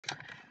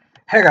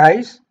Hey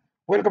guys,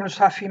 welcome to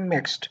Safi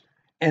Mixed.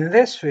 In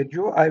this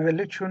video, I will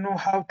let you know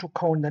how to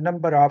count the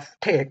number of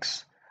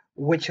ticks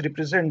which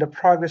represent the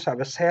progress of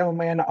a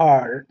salesman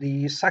or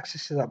the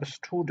successes of a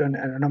student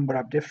and a number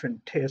of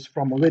different tests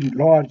from a very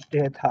large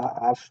data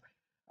of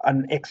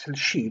an Excel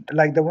sheet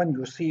like the one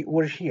you see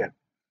over here.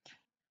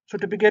 So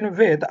to begin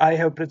with, I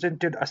have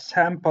presented a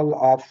sample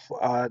of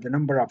the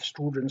number of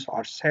students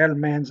or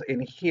salesmen in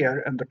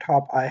here. On the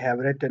top, I have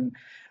written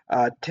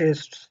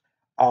tests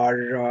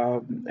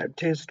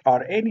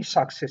or any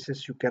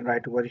successes you can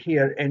write over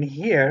here. And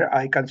here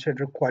I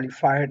consider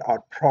qualified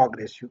or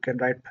progress. You can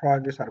write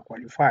progress or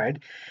qualified.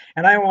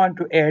 And I want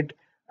to add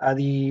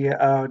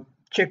the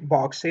check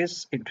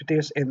boxes into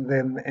this, and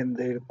then in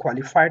the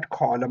qualified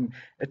column,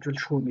 it will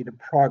show me the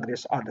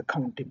progress or the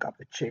counting of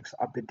the checks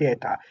of the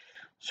data.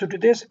 So to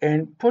this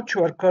end, put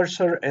your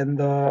cursor in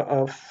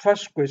the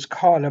first quiz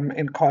column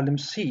in column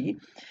C,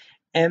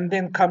 and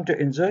then come to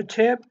Insert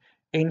tab.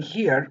 In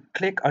here,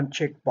 click on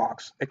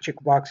checkbox. A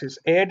checkbox is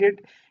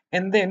added,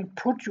 and then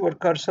put your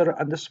cursor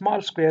on the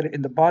small square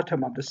in the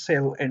bottom of the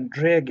cell and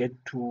drag it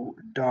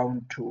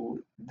down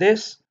to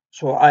this.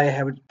 So I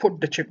have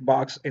put the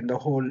checkbox in the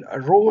whole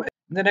row.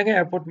 Then again,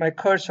 I put my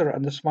cursor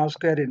on the small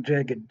square and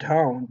drag it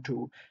down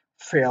to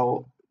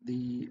fill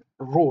the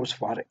rows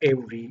for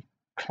every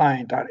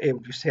client or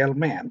every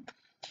salesman.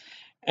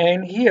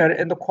 And here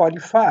in the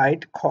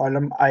qualified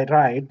column, I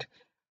write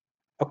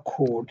a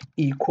code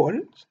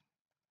equals,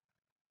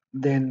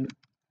 then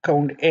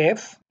count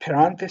F,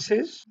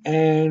 parentheses,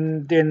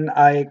 and then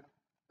I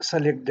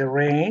select the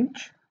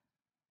range,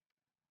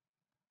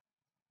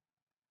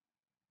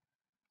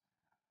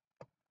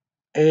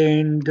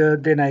 and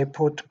then I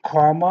put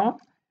comma,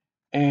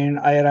 and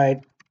I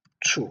write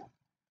true.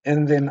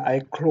 And then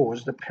I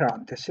close the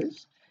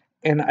parentheses,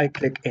 and I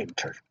click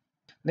enter.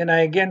 Then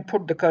I again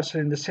put the cursor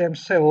in the same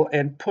cell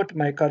and put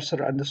my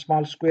cursor on the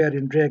small square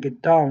and drag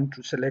it down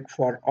to select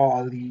for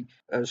all the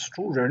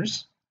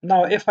students.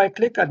 Now, if I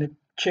click on the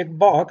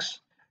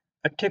checkbox,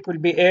 a tick will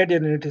be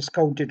added and it is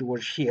counted over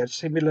here.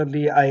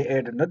 Similarly, I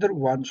add another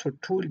one, so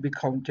two will be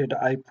counted.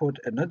 I put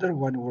another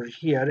one over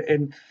here,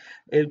 and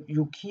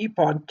you keep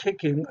on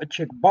ticking a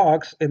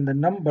checkbox, and the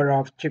number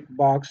of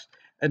checkbox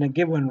in a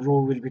given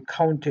row will be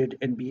counted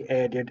and be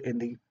added in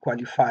the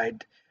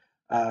qualified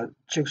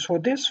checks. So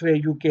this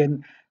way you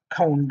can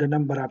count the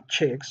number of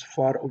checks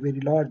for a very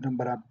large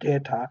number of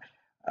data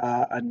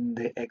on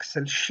the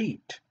Excel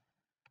sheet.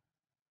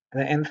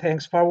 And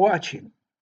thanks for watching.